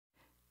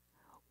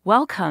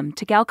Welcome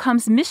to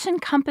Galcom's Mission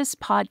Compass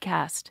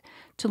podcast.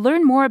 To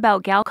learn more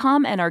about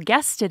Galcom and our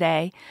guests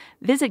today,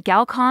 visit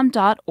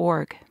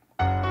galcom.org.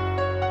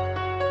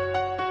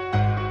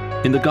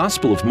 In the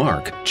Gospel of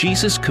Mark,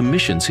 Jesus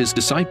commissions his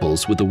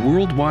disciples with a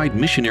worldwide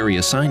missionary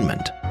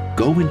assignment.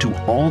 Go into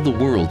all the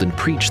world and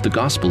preach the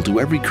gospel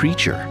to every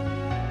creature.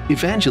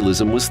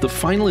 Evangelism was the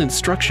final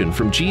instruction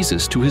from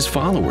Jesus to his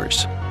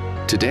followers.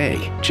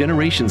 Today,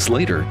 generations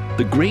later,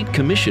 the Great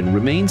Commission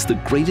remains the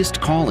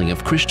greatest calling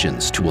of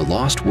Christians to a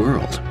lost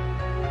world.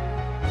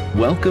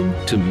 Welcome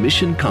to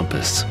Mission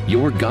Compass,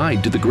 your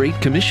guide to the Great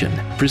Commission,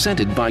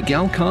 presented by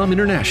Galcom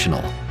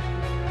International.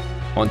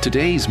 On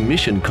today's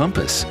Mission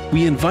Compass,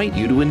 we invite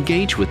you to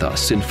engage with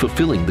us in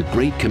fulfilling the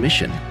Great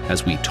Commission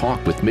as we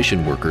talk with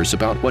mission workers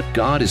about what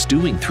God is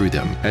doing through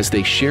them as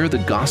they share the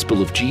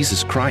gospel of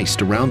Jesus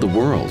Christ around the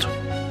world.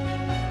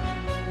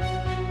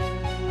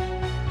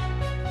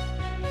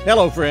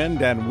 Hello,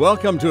 friend, and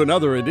welcome to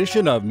another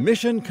edition of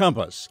Mission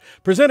Compass,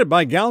 presented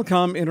by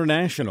Galcom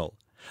International.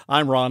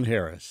 I'm Ron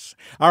Harris.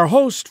 Our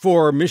host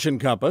for Mission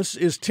Compass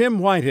is Tim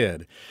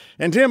Whitehead.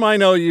 And Tim, I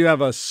know you have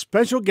a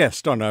special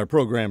guest on our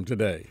program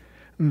today.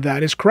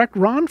 That is correct,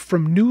 Ron.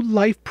 From New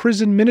Life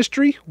Prison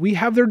Ministry, we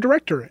have their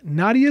director,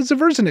 Nadia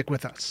Zeversenuke,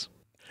 with us.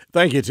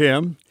 Thank you,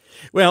 Tim.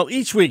 Well,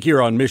 each week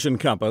here on Mission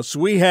Compass,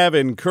 we have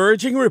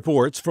encouraging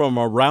reports from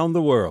around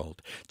the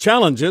world,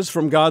 challenges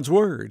from God's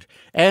Word,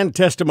 and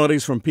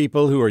testimonies from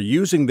people who are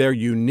using their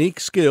unique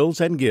skills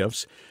and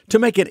gifts to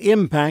make an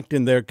impact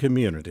in their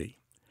community.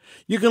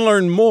 You can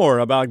learn more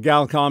about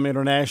Galcom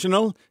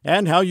International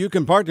and how you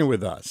can partner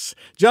with us.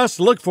 Just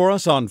look for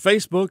us on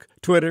Facebook,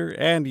 Twitter,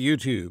 and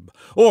YouTube.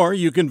 Or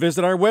you can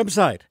visit our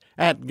website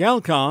at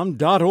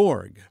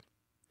galcom.org.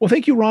 Well,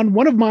 thank you, Ron.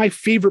 One of my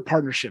favorite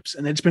partnerships,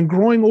 and it's been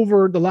growing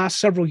over the last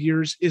several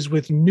years, is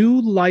with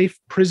New Life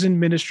Prison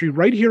Ministry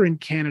right here in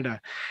Canada.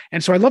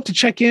 And so I'd love to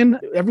check in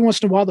every once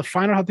in a while to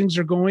find out how things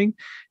are going.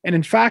 And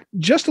in fact,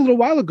 just a little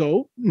while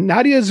ago,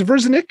 Nadia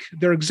Zeversenuke,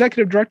 their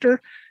executive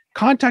director,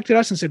 contacted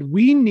us and said,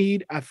 we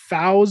need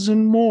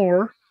 1,000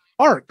 more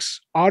ARCs,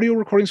 audio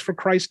recordings for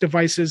Christ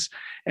devices.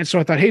 And so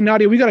I thought, hey,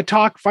 Nadia, we got to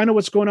talk, find out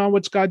what's going on,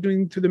 what's God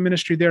doing through the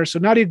ministry there. So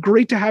Nadia,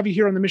 great to have you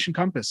here on the Mission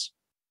Compass.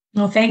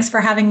 Well, thanks for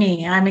having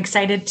me. I'm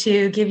excited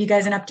to give you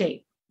guys an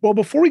update. Well,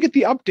 before we get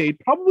the update,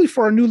 probably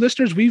for our new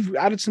listeners, we've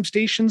added some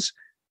stations.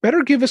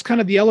 Better give us kind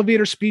of the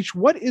elevator speech.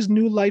 What is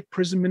New Life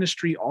Prison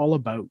Ministry all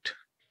about?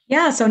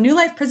 Yeah, so New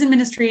Life Prison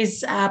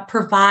Ministries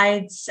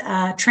provides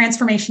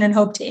transformation and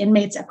hope to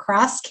inmates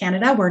across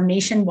Canada. We're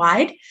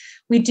nationwide.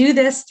 We do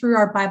this through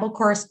our Bible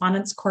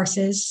correspondence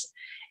courses,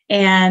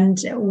 and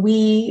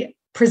we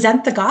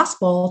present the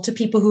gospel to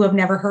people who have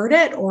never heard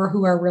it or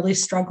who are really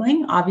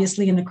struggling,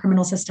 obviously in the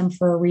criminal system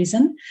for a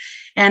reason.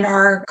 And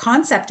our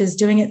concept is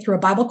doing it through a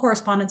Bible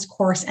correspondence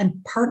course and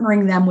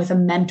partnering them with a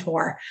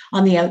mentor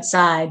on the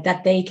outside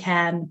that they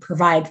can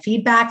provide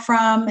feedback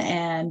from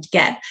and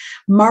get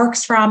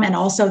marks from, and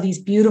also these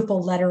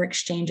beautiful letter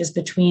exchanges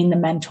between the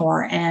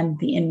mentor and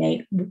the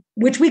inmate,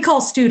 which we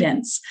call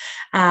students.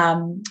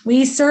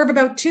 We serve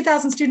about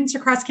 2,000 students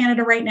across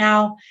Canada right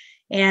now,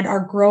 and are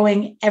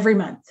growing every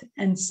month.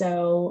 And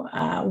so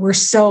we're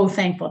so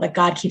thankful that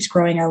God keeps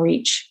growing our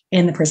reach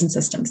in the prison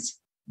systems.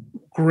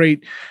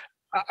 Great.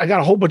 I got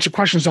a whole bunch of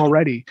questions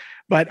already,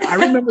 but I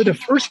remember the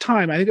first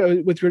time, I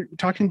think with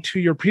talking to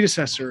your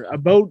predecessor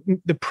about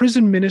the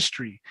prison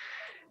ministry,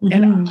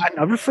 and I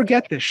never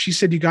forget this. She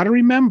said, you got to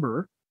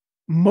remember,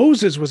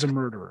 Moses was a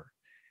murderer.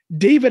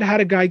 David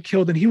had a guy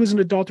killed and he was an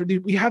adulterer.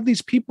 We have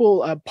these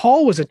people,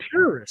 Paul was a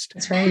terrorist.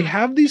 That's right. We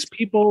have these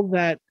people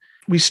that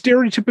we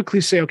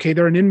stereotypically say, okay,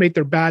 they're an inmate,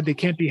 they're bad, they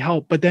can't be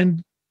helped. But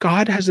then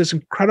God has this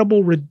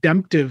incredible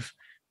redemptive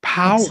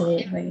power.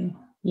 Absolutely.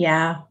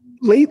 Yeah.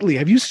 Lately,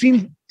 have you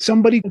seen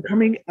somebody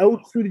coming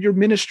out through your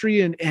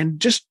ministry and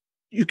just,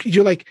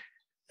 you're like,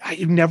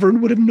 you never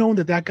would have known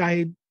that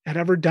guy had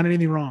ever done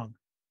anything wrong?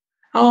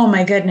 Oh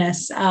my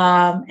goodness.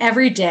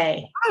 Every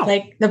day.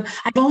 Wow.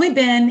 I've only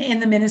been in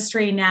the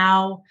ministry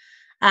now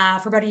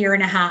for about 1.5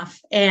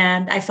 years.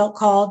 And I felt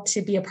called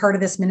to be a part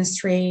of this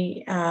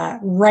ministry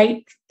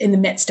right in the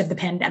midst of the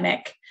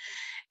pandemic.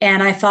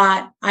 And I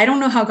thought, I don't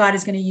know how God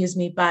is going to use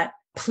me, but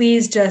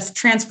please just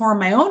transform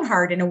my own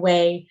heart in a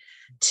way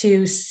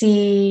to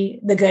see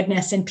the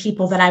goodness in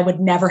people that I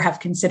would never have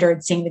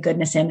considered seeing the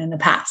goodness in the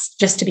past,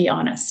 just to be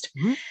honest.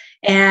 Mm-hmm.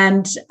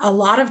 And a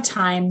lot of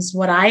times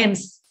what I am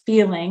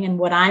feeling and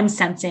what I'm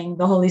sensing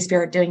the Holy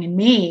Spirit doing in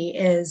me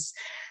is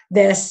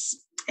this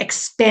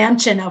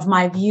expansion of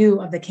my view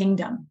of the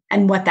kingdom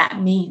and what that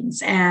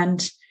means.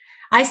 And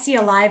I see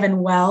alive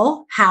and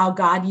well how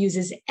God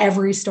uses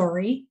every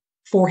story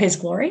for his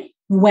glory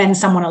when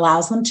someone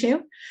allows them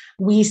to.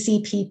 We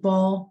see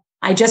people,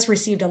 I just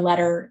received a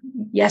letter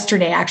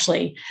yesterday,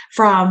 actually,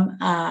 from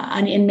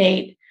an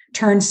inmate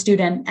turned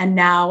student and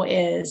now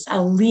is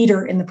a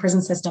leader in the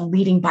prison system,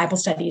 leading Bible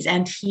studies,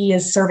 and he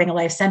is serving a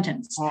life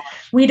sentence. Oh.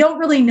 We don't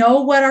really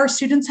know what our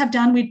students have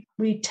done.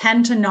 We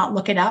tend to not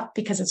look it up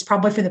because it's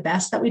probably for the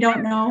best that we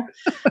don't know.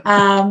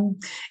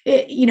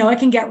 It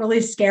can get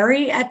really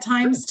scary at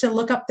times to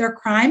look up their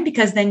crime,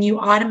 because then you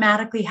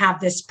automatically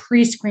have this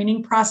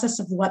pre-screening process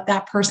of what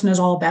that person is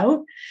all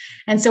about.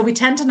 And so we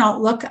tend to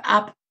not look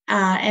up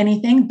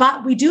anything,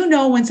 but we do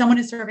know when someone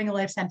is serving a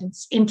life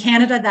sentence in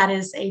Canada, that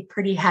is a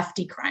pretty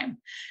hefty crime.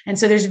 And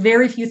so there's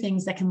very few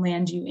things that can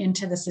land you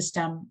into the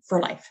system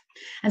for life.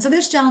 And so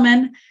this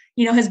gentleman,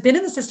 has been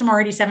in the system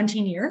already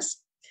 17 years.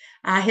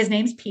 His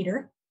name's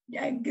Peter,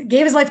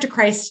 gave his life to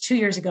Christ 2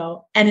 years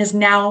ago and is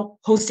now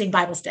hosting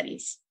Bible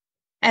studies.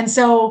 And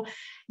so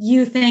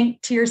you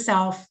think to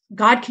yourself,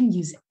 God can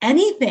use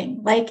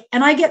anything.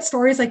 And I get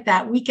stories like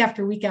that week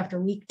after week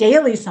after week,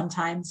 daily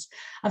sometimes,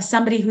 of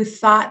somebody who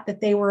thought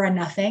that they were a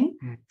nothing,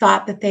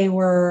 thought that they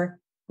were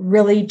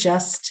really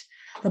just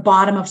the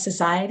bottom of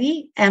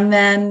society. And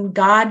then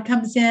God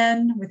comes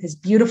in with his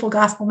beautiful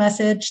gospel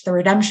message, the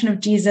redemption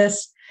of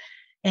Jesus,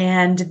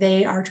 and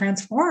they are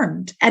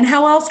transformed. And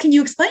how else can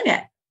you explain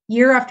it?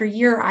 Year after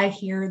year, I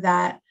hear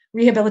that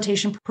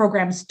rehabilitation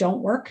programs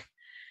don't work.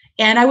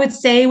 And I would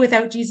say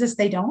without Jesus,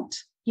 they don't.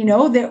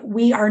 That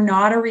we are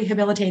not a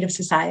rehabilitative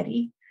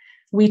society.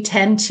 We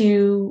tend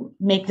to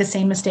make the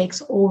same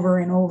mistakes over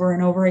and over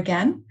and over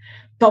again.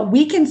 But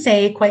we can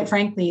say, quite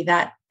frankly,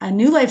 that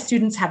New Life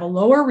students have a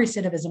lower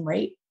recidivism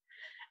rate.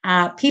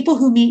 People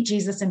who meet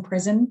Jesus in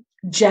prison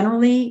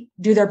generally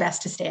do their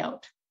best to stay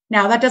out.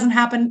 Now, that doesn't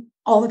happen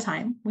all the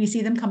time. We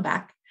see them come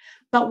back.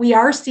 But we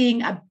are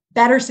seeing a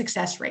better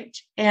success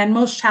rate. And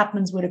most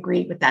chaplains would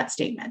agree with that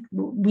statement.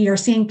 We are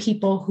seeing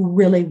people who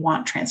really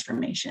want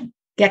transformation,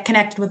 get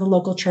connected with a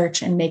local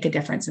church and make a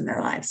difference in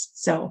their lives.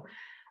 So,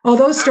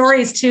 those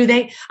stories too,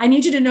 I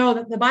need you to know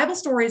that the Bible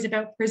stories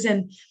about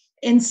prison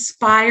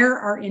inspire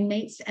our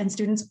inmates and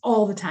students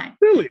all the time.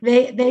 Really?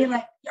 They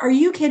like, are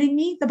you kidding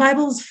me? The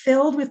Bible is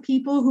filled with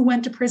people who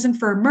went to prison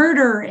for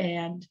murder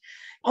and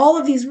all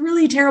of these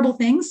really terrible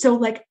things.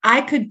 So I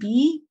could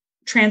be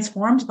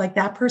transformed like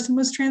that person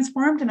was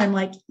transformed. And I'm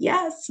like,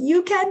 yes,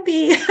 you can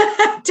be.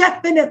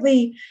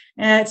 Definitely.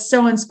 And it's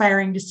so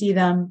inspiring to see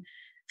them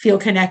feel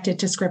connected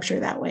to scripture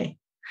that way.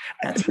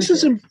 This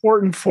is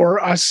important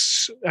for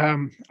us.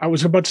 I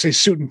was about to say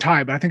suit and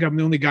tie, but I think I'm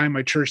the only guy in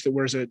my church that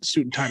wears a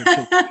suit and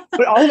tie.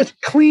 But all of us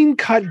clean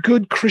cut,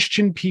 good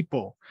Christian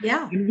people.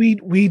 Yeah. And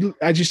we,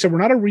 as you said, we're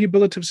not a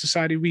rehabilitative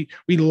society. We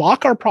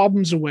lock our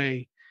problems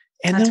away.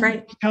 And that's then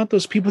right. We count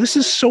those people. This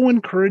is so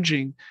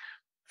encouraging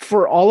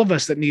for all of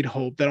us that need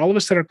hope, that all of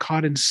us that are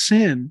caught in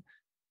sin.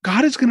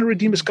 God is going to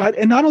redeem us. God,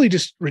 and not only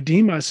just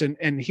redeem us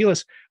and heal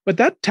us, but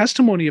that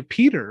testimony of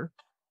Peter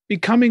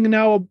becoming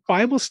now a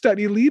Bible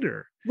study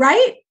leader.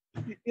 Right?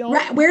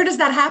 Right. Where does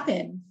that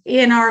happen?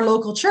 In our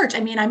local church. I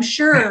mean, I'm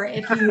sure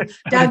if you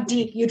dug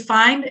deep, you'd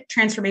find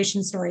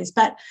transformation stories,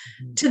 but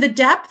to the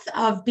depth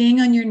of being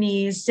on your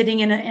knees, sitting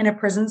in a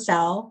prison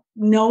cell,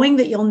 knowing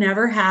that you'll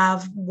never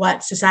have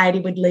what society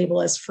would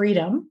label as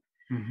freedom.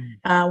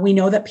 We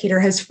know that Peter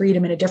has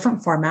freedom in a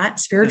different format,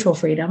 spiritual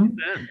freedom.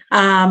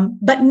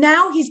 But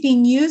now he's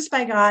being used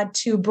by God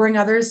to bring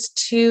others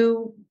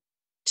to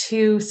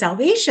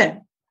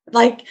salvation.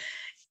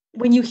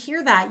 When you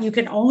hear that, you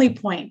can only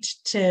point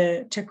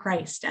to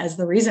Christ as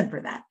the reason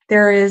for that.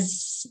 There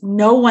is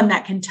no one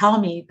that can tell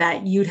me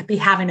that you'd be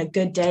having a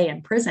good day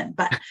in prison.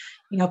 But,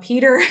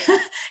 Peter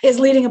is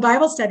leading a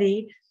Bible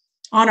study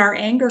on our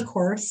anger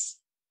course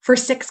for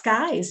 6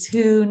 guys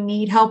who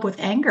need help with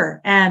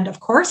anger. And of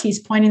course, he's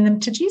pointing them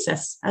to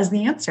Jesus as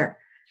the answer.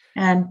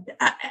 And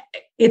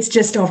it's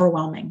just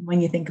overwhelming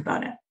when you think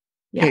about it.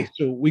 Yeah. Okay,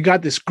 so we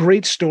got this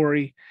great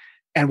story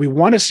and we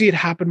want to see it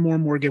happen more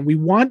and more again. We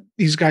want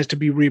these guys to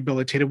be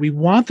rehabilitated. We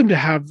want them to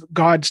have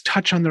God's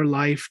touch on their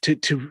life,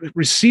 to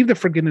receive the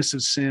forgiveness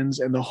of sins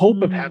and the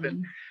hope of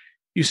heaven.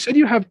 You said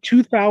you have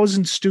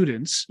 2,000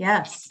 students.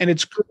 Yes. And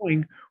it's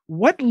growing.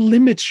 What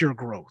limits your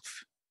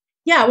growth?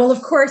 Yeah, well,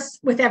 of course,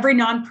 with every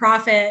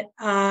nonprofit,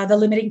 the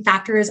limiting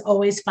factor is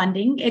always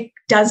funding. It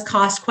does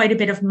cost quite a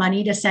bit of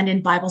money to send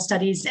in Bible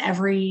studies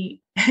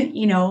every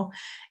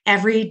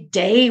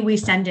day. We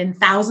send in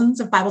thousands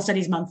of Bible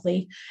studies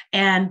monthly,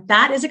 and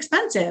that is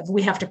expensive.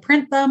 We have to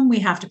print them. We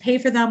have to pay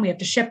for them. We have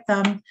to ship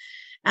them.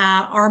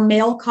 Our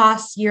mail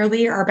costs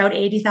yearly are about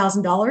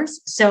 $80,000.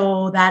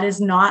 So that is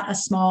not a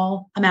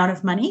small amount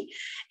of money.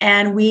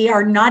 And we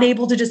are not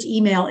able to just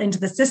email into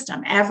the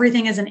system.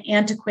 Everything is an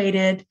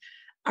antiquated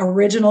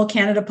original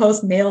Canada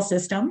Post mail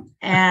system.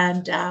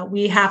 And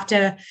we have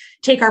to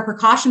take our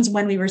precautions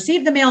when we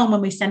receive the mail and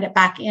when we send it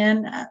back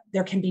in.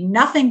 There can be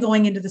nothing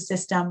going into the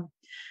system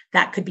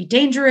that could be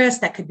dangerous,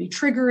 that could be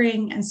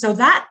triggering. And so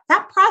that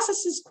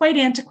process is quite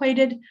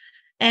antiquated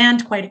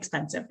and quite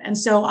expensive. And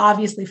so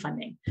obviously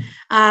funding.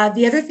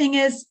 The other thing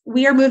is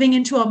we are moving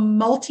into a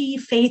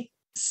multi-faith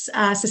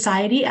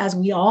society, as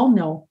we all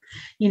know.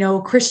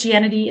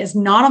 Christianity is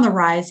not on the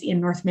rise in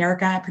North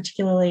America,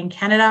 particularly in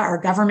Canada. Our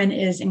government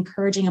is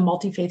encouraging a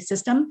multi-faith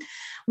system,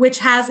 which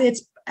has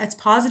its its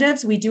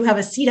positives. We do have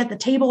a seat at the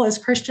table as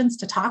Christians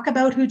to talk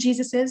about who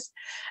Jesus is.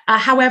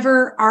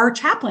 However, our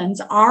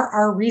chaplains are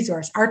our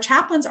resource. Our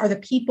chaplains are the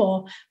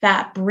people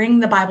that bring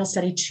the Bible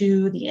study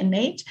to the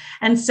inmate.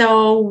 And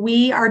so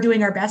we are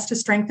doing our best to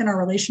strengthen our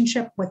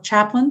relationship with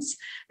chaplains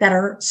that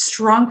are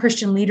strong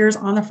Christian leaders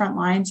on the front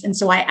lines. And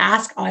so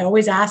I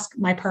always ask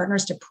my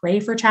partners to pray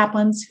for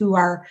chaplains who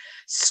are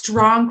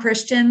strong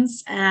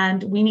Christians.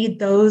 And we need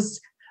those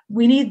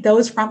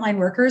frontline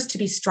workers to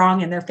be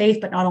strong in their faith,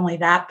 but not only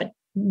that, but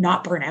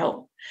not burn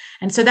out.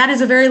 And so that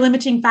is a very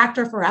limiting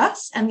factor for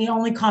us. And the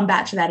only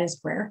combat to that is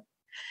prayer.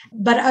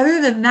 But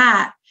other than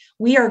that,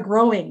 we are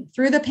growing.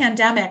 Through the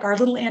pandemic, our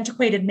little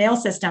antiquated mail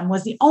system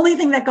was the only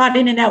thing that got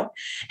in and out.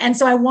 And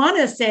so I want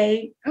to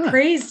say,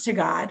 praise to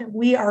God,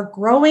 we are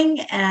growing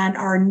and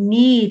our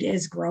need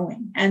is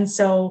growing. And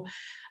so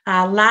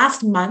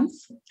last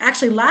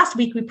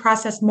week, we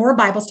processed more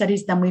Bible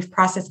studies than we've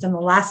processed in the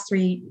last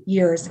 3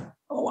 years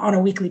on a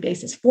weekly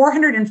basis,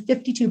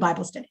 452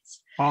 Bible studies.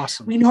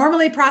 Awesome. We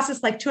normally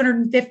process like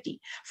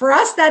 250. For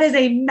us, that is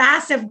a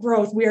massive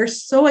growth. We are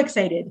so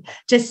excited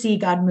to see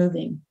God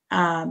moving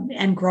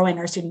and growing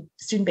our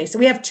student base. So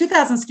we have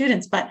 2,000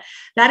 students, but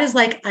that is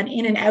like an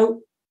in and out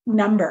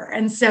number.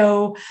 And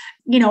so,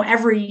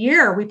 every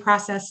year we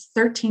process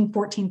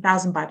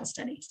 14,000 Bible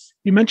studies.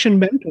 You mentioned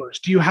mentors.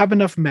 Do you have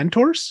enough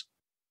mentors?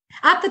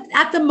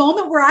 At the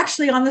moment, we're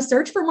actually on the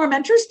search for more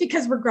mentors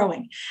because we're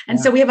growing. And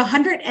so we have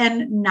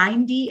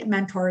 190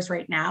 mentors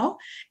right now.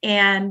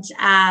 And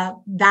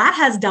that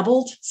has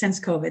doubled since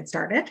COVID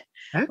started.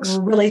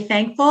 Excellent. We're really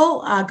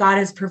thankful. God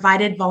has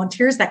provided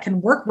volunteers that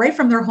can work right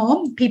from their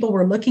home. People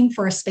were looking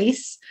for a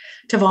space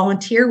to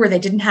volunteer where they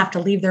didn't have to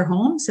leave their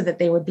home so that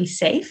they would be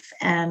safe.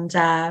 And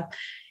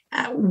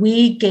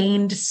we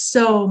gained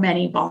so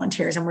many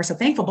volunteers and we're so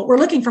thankful, but we're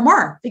looking for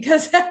more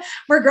because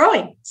we're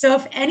growing. So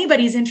if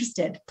anybody's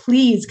interested,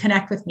 please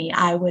connect with me.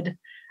 I would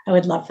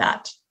love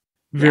that.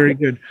 Very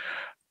good.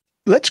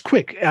 Let's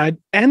quick,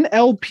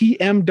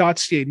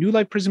 nlpm.ca, New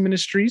Life Prison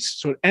Ministries.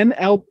 So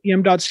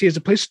nlpm.ca is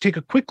a place to take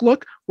a quick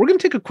look. We're going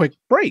to take a quick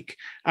break.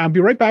 I'll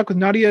be right back with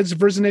Nadia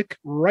Zeversenuke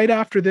right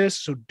after this.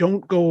 So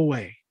don't go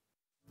away.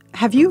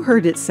 Have you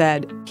heard it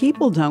said,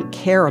 people don't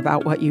care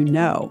about what you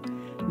know.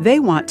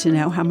 They want to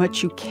know how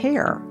much you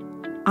care.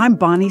 I'm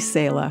Bonnie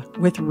Sala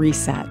with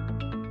Reset.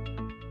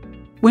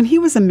 When he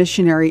was a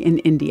missionary in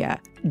India,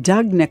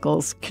 Doug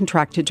Nichols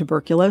contracted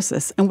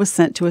tuberculosis and was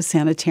sent to a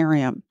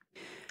sanitarium.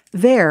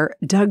 There,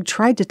 Doug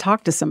tried to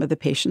talk to some of the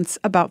patients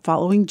about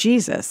following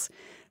Jesus,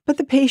 but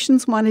the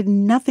patients wanted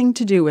nothing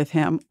to do with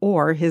him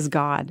or his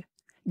God.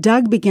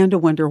 Doug began to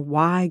wonder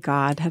why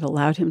God had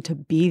allowed him to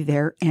be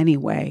there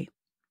anyway.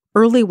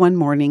 Early one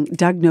morning,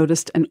 Doug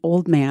noticed an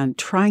old man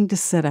trying to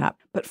sit up,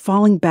 but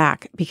falling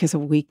back because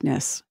of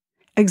weakness.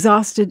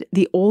 Exhausted,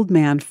 the old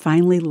man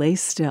finally lay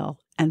still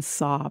and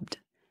sobbed.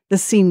 The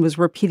scene was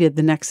repeated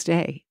the next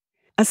day.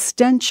 A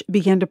stench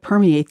began to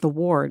permeate the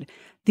ward.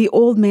 The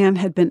old man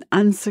had been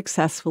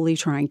unsuccessfully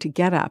trying to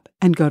get up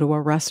and go to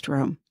a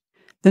restroom.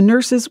 The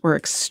nurses were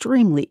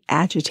extremely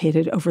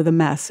agitated over the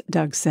mess,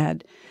 Doug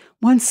said.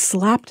 One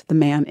slapped the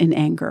man in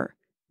anger.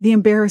 The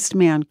embarrassed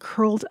man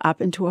curled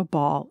up into a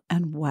ball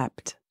and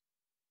wept.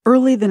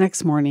 Early the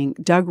next morning,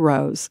 Doug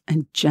rose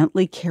and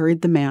gently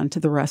carried the man to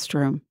the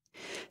restroom.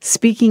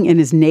 Speaking in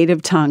his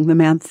native tongue, the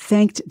man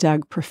thanked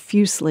Doug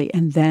profusely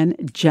and then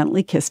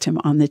gently kissed him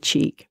on the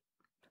cheek.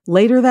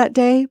 Later that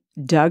day,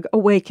 Doug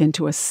awakened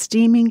to a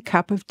steaming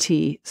cup of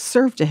tea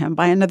served to him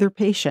by another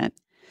patient.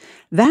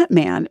 That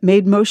man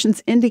made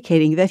motions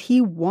indicating that he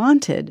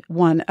wanted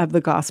one of the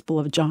Gospel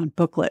of John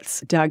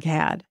booklets Doug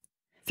had.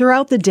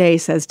 Throughout the day,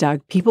 says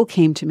Doug, people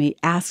came to me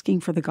asking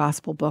for the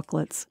gospel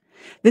booklets.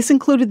 This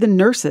included the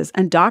nurses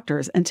and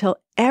doctors until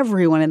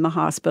everyone in the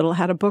hospital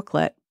had a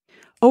booklet.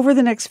 Over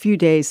the next few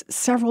days,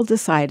 several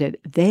decided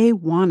they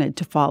wanted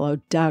to follow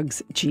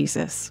Doug's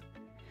Jesus.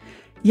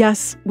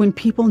 Yes, when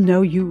people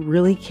know you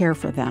really care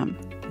for them,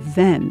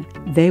 then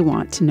they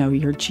want to know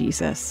your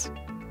Jesus.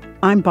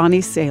 I'm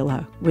Bonnie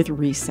Sala with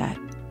Reset.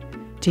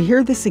 To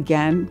hear this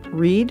again,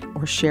 read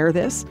or share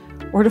this,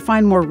 or to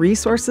find more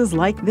resources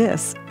like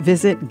this,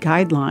 visit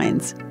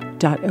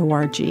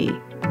guidelines.org.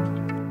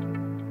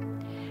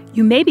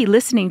 You may be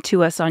listening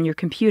to us on your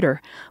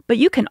computer, but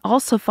you can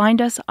also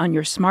find us on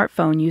your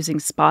smartphone using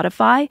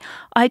Spotify,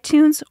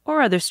 iTunes,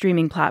 or other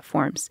streaming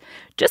platforms.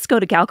 Just go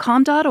to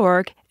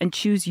galcom.org and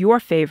choose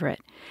your favorite.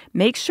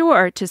 Make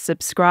sure to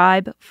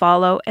subscribe,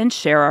 follow, and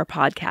share our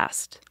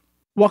podcast.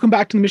 Welcome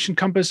back to the Mission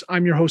Compass.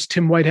 I'm your host,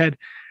 Tim Whitehead.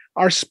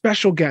 Our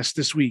special guest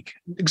this week,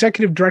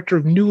 Executive Director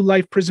of New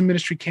Life Prison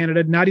Ministry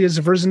Canada, Nadia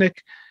Zeversenuke.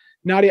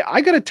 Nadia, I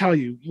got to tell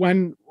you,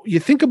 when you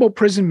think about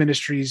prison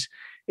ministries,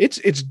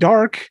 it's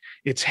dark,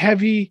 it's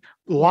heavy,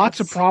 lots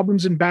of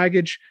problems and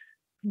baggage.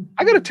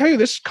 I got to tell you,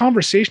 this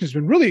conversation has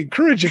been really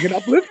encouraging and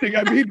uplifting.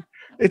 I mean,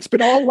 it's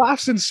been all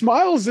laughs and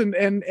smiles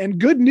and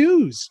good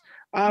news.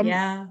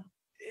 Even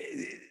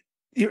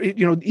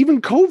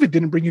COVID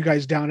didn't bring you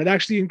guys down. It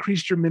actually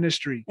increased your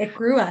ministry. It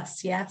grew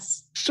us,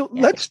 yes. So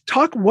let's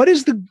talk. What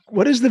is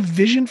the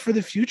vision for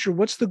the future?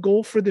 What's the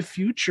goal for the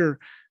future?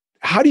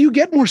 How do you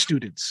get more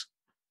students?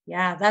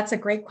 Yeah, that's a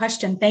great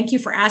question. Thank you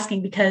for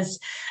asking, because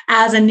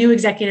as a new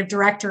executive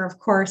director, of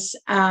course,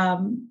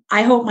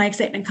 I hope my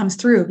excitement comes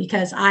through,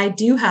 because I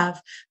do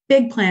have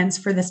big plans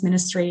for this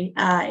ministry.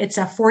 It's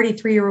a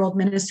 43-year-old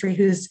ministry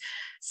who's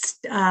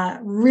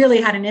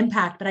really had an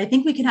impact, but I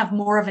think we can have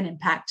more of an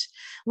impact.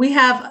 We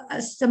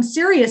have some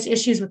serious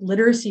issues with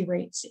literacy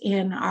rates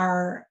in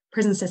our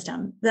prison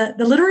system. The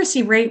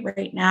literacy rate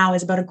right now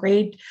is about a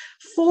grade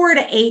 4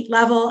 to 8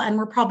 level, and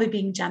we're probably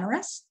being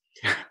generous.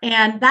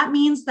 And that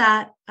means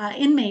that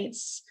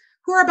inmates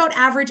who are about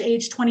average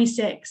age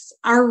 26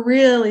 are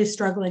really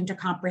struggling to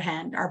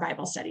comprehend our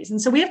Bible studies.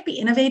 And so we have to be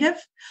innovative.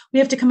 We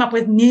have to come up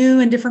with new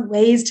and different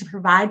ways to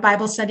provide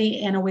Bible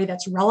study in a way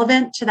that's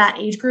relevant to that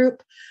age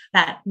group,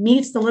 that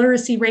meets the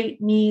literacy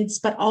rate needs,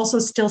 but also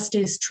still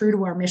stays true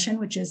to our mission,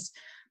 which is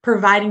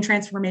providing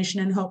transformation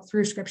and hope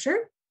through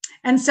Scripture.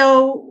 And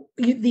so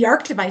the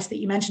ARC device that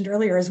you mentioned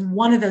earlier is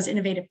one of those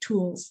innovative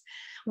tools.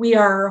 We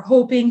are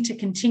hoping to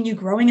continue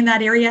growing in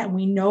that area. And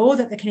we know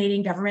that the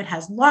Canadian government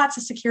has lots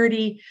of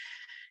security,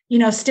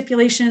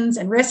 stipulations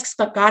and risks,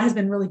 but God has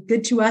been really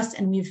good to us.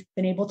 And we've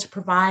been able to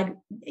provide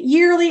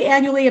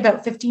annually,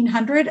 about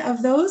 1,500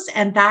 of those.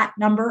 And that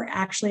number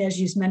actually, as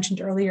you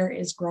mentioned earlier,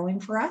 is growing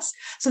for us.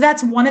 So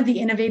that's one of the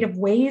innovative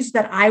ways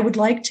that I would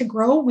like to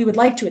grow. We would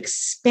like to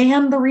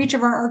expand the reach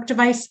of our ARC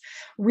device,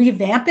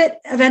 revamp it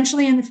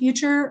eventually in the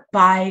future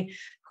by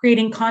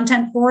creating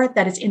content for it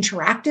that is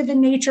interactive in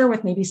nature,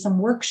 with maybe some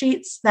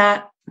worksheets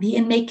that the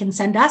inmate can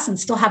send us and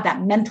still have that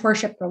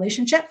mentorship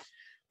relationship.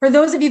 For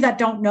those of you that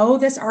don't know,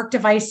 this ARC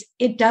device,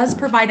 it does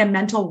provide a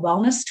mental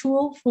wellness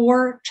tool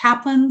for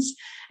chaplains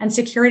and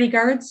security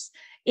guards.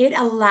 It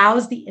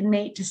allows the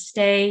inmate to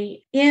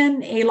stay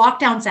in a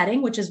lockdown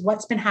setting, which is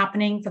what's been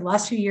happening for the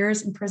last few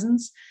years in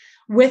prisons,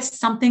 with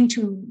something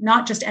to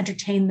not just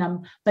entertain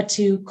them, but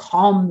to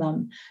calm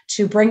them,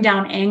 to bring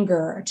down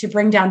anger, to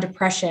bring down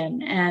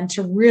depression, and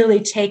to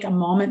really take a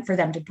moment for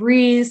them to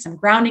breathe. Some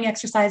grounding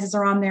exercises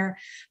are on there,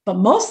 but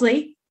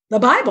mostly the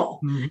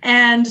Bible. Mm-hmm.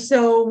 And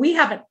so we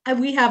have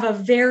a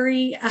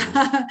very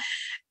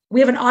we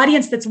have an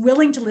audience that's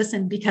willing to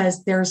listen,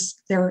 because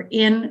they're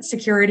in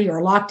security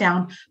or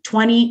lockdown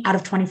 20 out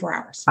of 24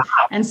 hours. Wow.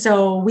 And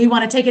so we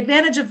want to take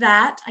advantage of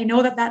that. I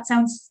know that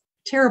sounds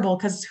terrible,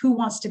 because who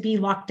wants to be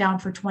locked down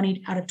for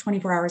 20 out of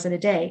 24 hours in a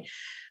day?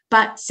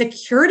 But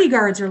security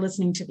guards are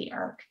listening to the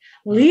ARC.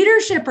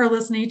 Leadership are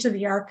listening to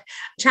the ARC.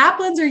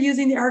 Chaplains are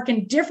using the ARC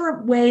in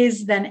different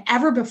ways than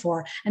ever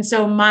before. And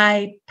so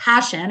my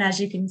passion, as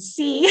you can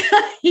see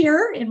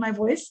here in my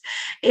voice,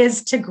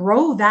 is to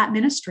grow that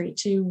ministry,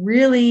 to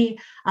really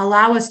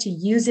allow us to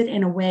use it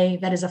in a way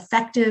that is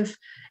effective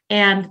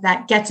and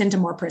that gets into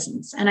more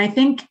prisons. And I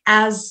think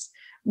as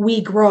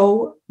we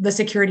grow, the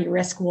security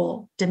risk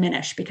will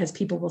diminish, because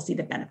people will see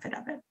the benefit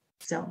of it.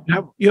 So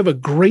you have a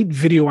great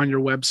video on your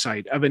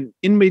website of an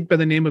inmate by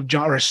the name of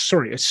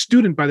a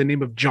student by the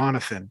name of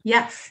Jonathan.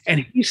 Yes.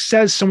 And he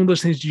says some of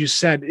those things you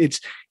said.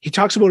 He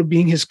talks about it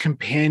being his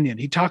companion.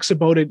 He talks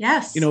about it,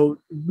 yes,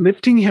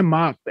 lifting him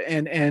up,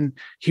 and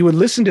he would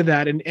listen to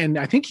that. And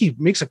I think he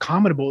makes a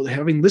comment about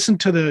having listened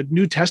to the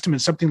New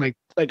Testament something like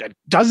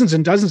dozens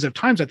and dozens of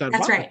times. I thought,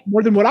 that's wow, right,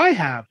 more than what I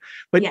have.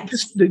 But yes,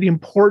 just the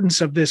importance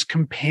of this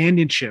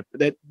companionship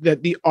that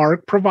the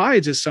ARC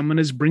provides as someone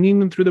is bringing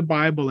them through the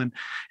Bible. And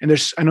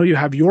I know you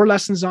have your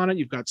lessons on it.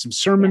 You've got some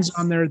sermons, yes,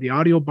 on there, the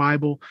audio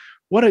Bible.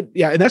 And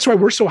that's why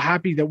we're so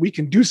happy that we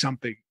can do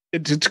something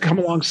to come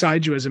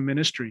alongside you as a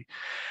ministry.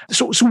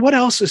 So what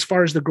else as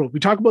far as the growth? We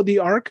talk about the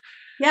ARC.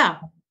 Yeah.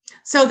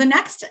 So the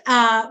next,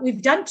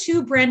 we've done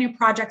 2 brand new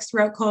projects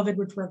throughout COVID,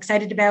 which we're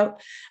excited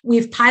about.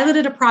 We've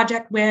piloted a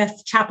project with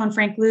Chaplain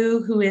Frank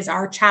Liu, who is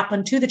our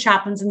chaplain to the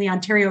chaplains in the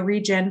Ontario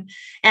region.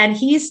 And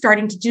he's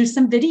starting to do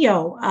some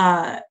video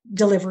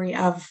delivery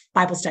of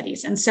Bible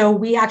studies. And so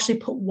we actually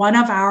put one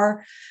of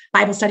our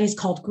Bible studies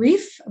called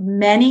Grief.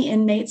 Many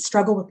inmates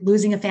struggle with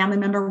losing a family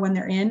member when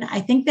they're in. I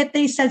think that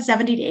they said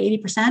 70 to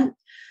 80%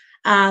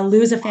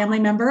 lose a family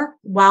member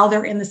while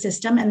they're in the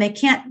system, and they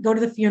can't go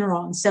to the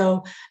funeral. And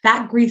so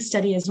that grief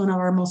study is one of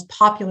our most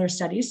popular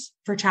studies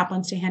for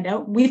chaplains to hand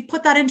out. We've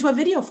put that into a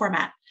video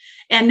format,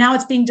 and now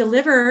it's being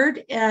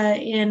delivered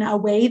in a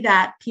way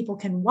that people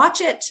can watch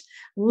it,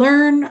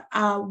 learn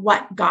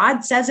what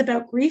God says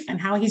about grief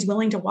and how he's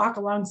willing to walk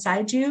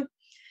alongside you.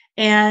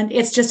 And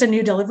it's just a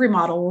new delivery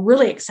model. We're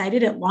really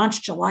excited. It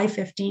launched July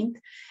 15th.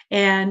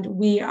 And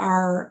we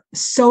are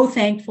so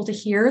thankful to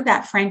hear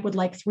that Frank would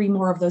like 3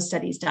 more of those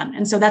studies done.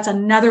 And so that's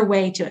another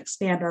way to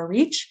expand our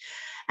reach.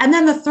 And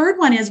then the third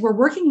one is we're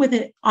working with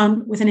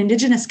an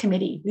Indigenous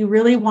committee. We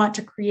really want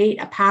to create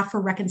a path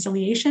for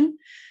reconciliation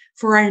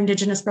for our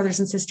Indigenous brothers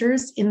and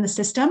sisters in the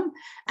system.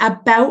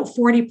 About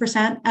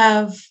 40%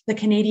 of the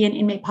Canadian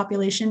inmate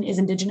population is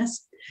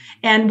Indigenous.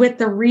 And with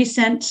the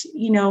recent,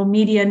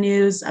 media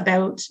news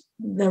about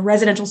the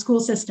residential school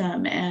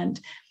system and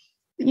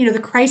the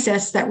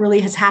crisis that really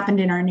has happened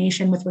in our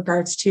nation with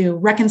regards to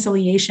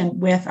reconciliation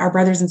with our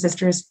brothers and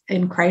sisters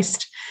in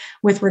Christ,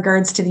 with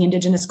regards to the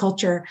Indigenous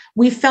culture,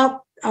 we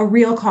felt a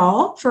real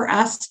call for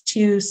us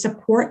to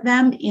support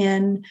them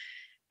in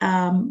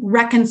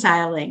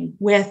reconciling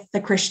with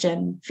the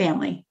Christian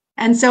family.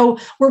 And so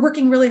we're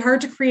working really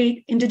hard to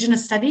create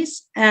Indigenous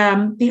studies.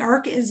 The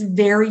ARC is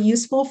very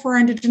useful for our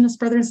Indigenous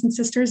brothers and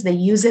sisters. They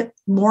use it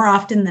more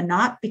often than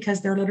not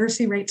because their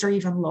literacy rates are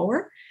even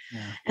lower.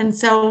 Yeah. And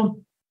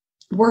so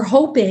we're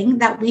hoping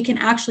that we can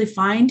actually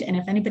find, and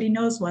if anybody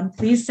knows one,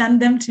 please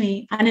send them to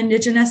me, an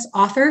Indigenous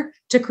author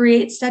to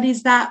create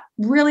studies that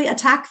really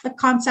attack the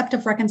concept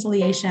of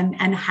reconciliation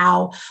and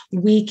how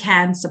we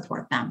can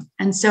support them.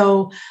 And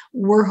so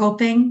we're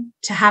hoping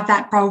to have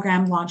that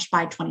program launched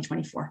by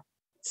 2024.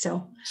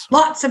 So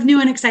lots of new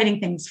and exciting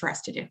things for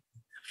us to do.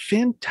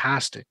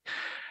 Fantastic.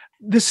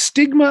 The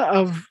stigma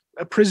of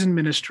a prison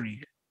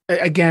ministry,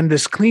 again,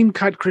 this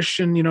clean-cut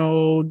Christian,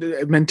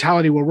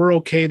 mentality where we're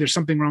okay, there's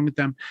something wrong with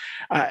them.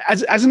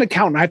 As an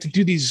accountant, I have to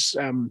do these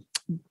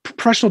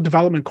professional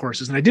development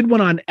courses, and I did one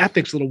on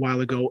ethics a little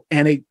while ago,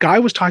 and a guy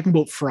was talking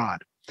about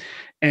fraud.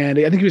 And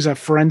I think he was a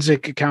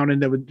forensic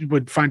accountant that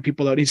would find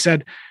people out. He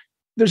said,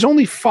 there's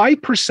only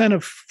 5%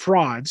 of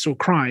fraud, so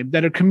crime,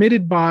 that are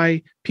committed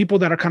by people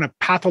that are kind of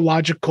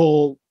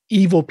pathological,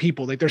 evil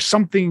people. Like there's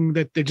something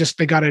that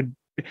they got to,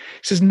 he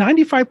says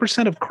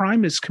 95% of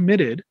crime is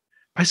committed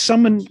by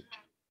someone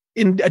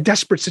in a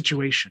desperate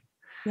situation.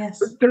 Yes.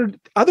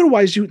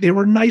 Otherwise, they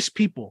were nice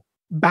people.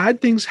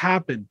 Bad things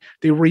happened.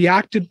 They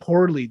reacted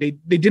poorly. They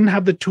didn't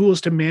have the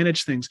tools to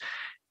manage things.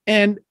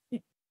 And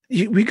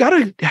we got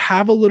to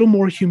have a little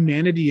more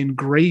humanity and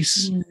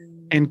grace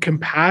and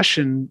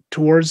compassion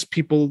towards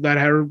people that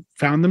have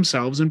found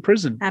themselves in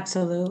prison.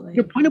 Absolutely.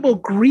 Your point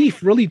about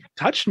grief really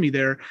touched me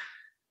there.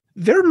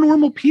 They're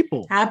normal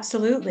people.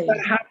 Absolutely.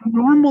 That have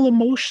normal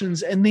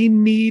emotions and they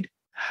need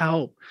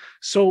help.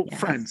 So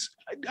friends,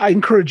 I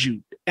encourage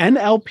you,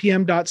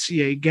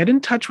 nlpm.ca, get in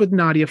touch with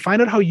Nadia,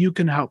 find out how you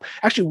can help.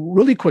 Actually,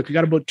 really quick, we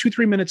got about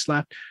 2-3 minutes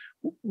left.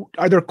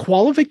 Are there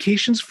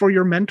qualifications for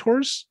your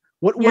mentors?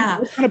 What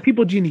kind of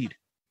people do you need?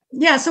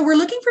 Yeah, so we're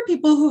looking for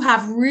people who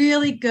have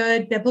really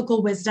good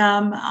biblical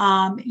wisdom.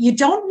 You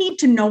don't need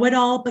to know it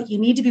all, but you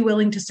need to be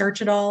willing to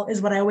search it all,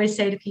 is what I always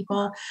say to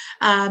people.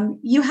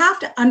 You have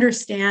to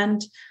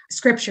understand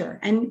scripture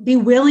and be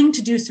willing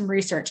to do some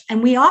research.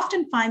 And we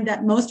often find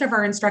that most of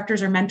our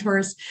instructors or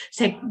mentors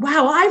say,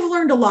 wow, I've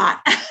learned a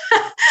lot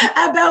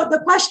about the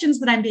questions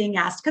that I'm being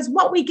asked, because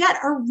what we get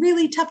are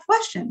really tough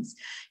questions.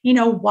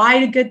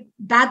 Why do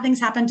bad things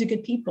happen to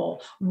good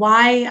people?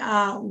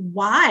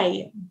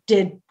 Why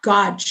did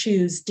God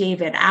choose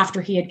David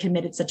after he had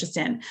committed such a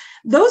sin?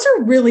 Those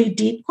are really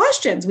deep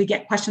questions. We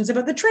get questions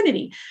about the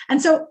Trinity.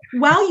 And so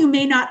while you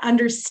may not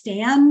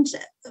understand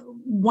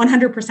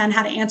 100%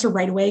 how to answer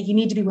right away, you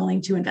need to be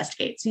willing to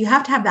investigate. So you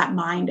have to have that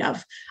mind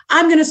of,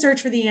 I'm going to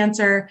search for the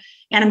answer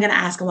and I'm going to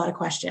ask a lot of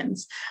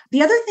questions.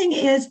 The other thing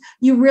is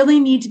you really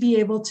need to be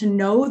able to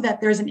know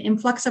that there's an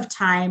influx of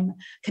time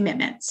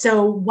commitment.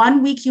 So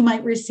 1 week you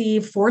might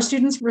receive 4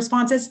 students'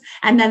 responses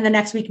and then the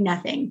next week,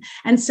 nothing.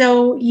 And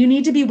so you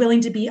need to be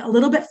willing to be a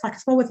little bit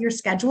flexible with your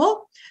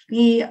schedule.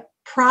 The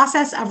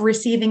process of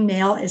receiving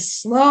mail is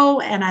slow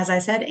and, as I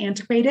said,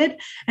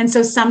 antiquated. And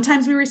so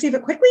sometimes we receive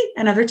it quickly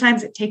and other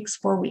times it takes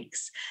 4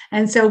 weeks.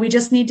 And so you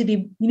need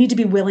to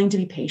be willing to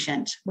be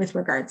patient with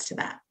regards to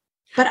that.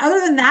 But other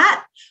than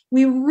that,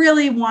 we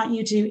really want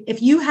you to,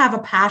 if you have a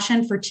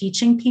passion for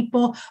teaching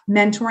people,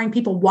 mentoring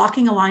people,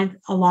 walking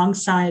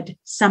alongside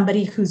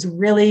somebody who's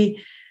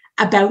really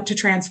about to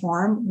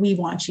transform, we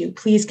want you.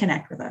 Please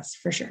connect with us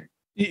for sure.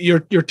 Your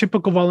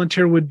typical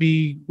volunteer would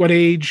be what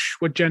age,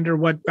 what gender,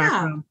 what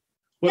background?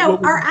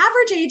 Our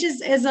average age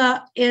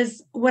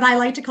is what I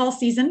like to call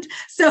seasoned.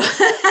 So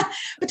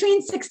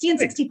between 60 and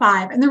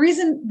 65. And the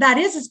reason that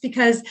is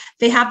because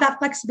they have that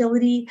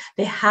flexibility,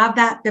 they have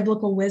that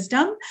biblical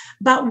wisdom,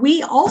 but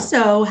we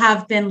also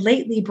have been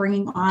lately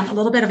bringing on a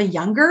little bit of a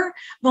younger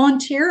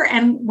volunteer.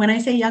 And when I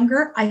say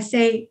younger, I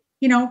say,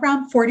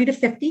 around 40 to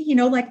 50,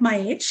 like my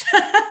age.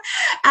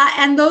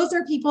 And those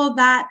are people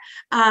that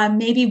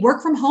maybe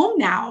work from home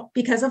now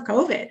because of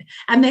COVID,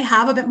 and they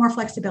have a bit more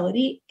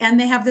flexibility and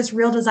they have this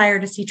real desire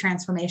to see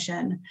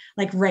transformation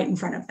like right in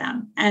front of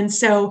them. And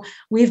so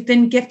we've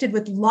been gifted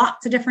with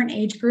lots of different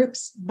age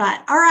groups,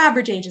 but our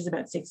average age is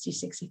about 60,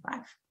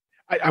 65.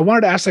 I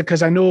wanted to ask that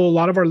because I know a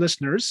lot of our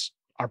listeners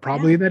are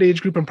probably in that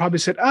age group and probably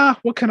said,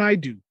 what can I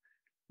do?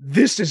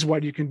 This is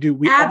what you can do.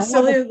 We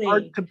absolutely all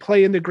have a part to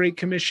play in the Great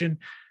Commission.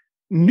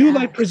 New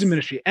Life Prison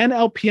Ministry,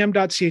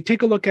 nlpm.ca.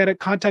 Take a look at it.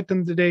 Contact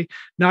them today.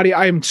 Nadia,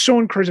 I am so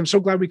encouraged. I'm so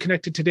glad we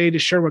connected today to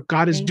share what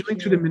God is doing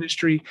through the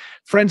ministry.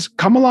 Friends,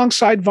 come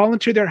alongside,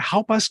 volunteer there.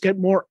 Help us get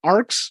more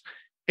ARCs,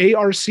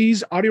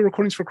 audio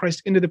recordings for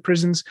Christ, into the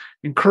prisons,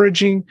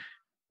 encouraging,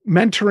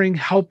 mentoring,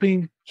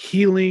 helping,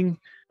 healing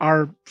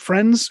our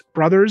friends,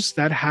 brothers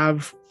that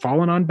have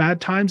fallen on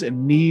bad times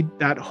and need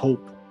that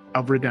hope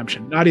of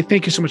redemption. Nadia,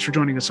 thank you so much for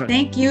joining us.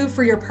 Thank you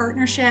for your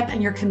partnership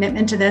and your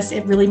commitment to this.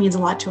 It really means a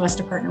lot to us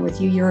to partner with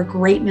you. You're a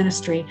great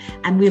ministry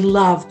and we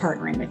love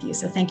partnering with you.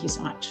 So thank you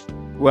so much.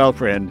 Well,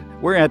 friend,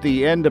 we're at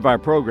the end of our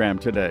program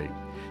today.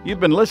 You've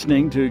been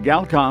listening to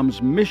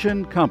Galcom's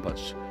Mission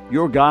Compass,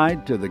 your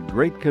guide to the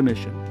Great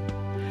Commission.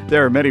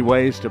 There are many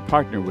ways to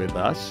partner with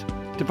us.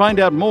 To find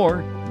out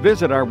more,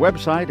 visit our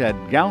website at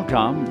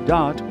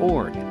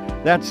galcom.org.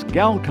 That's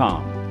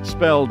Galcom,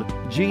 spelled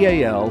GALCOM.org.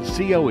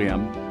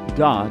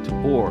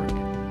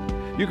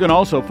 You can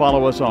also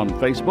follow us on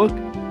Facebook,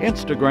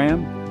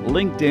 Instagram,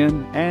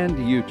 LinkedIn, and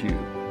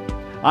YouTube.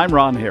 I'm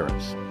Ron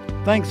Harris.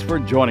 Thanks for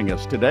joining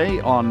us today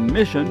on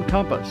Mission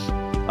Compass,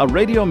 a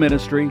radio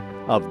ministry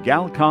of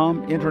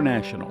Galcom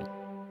International.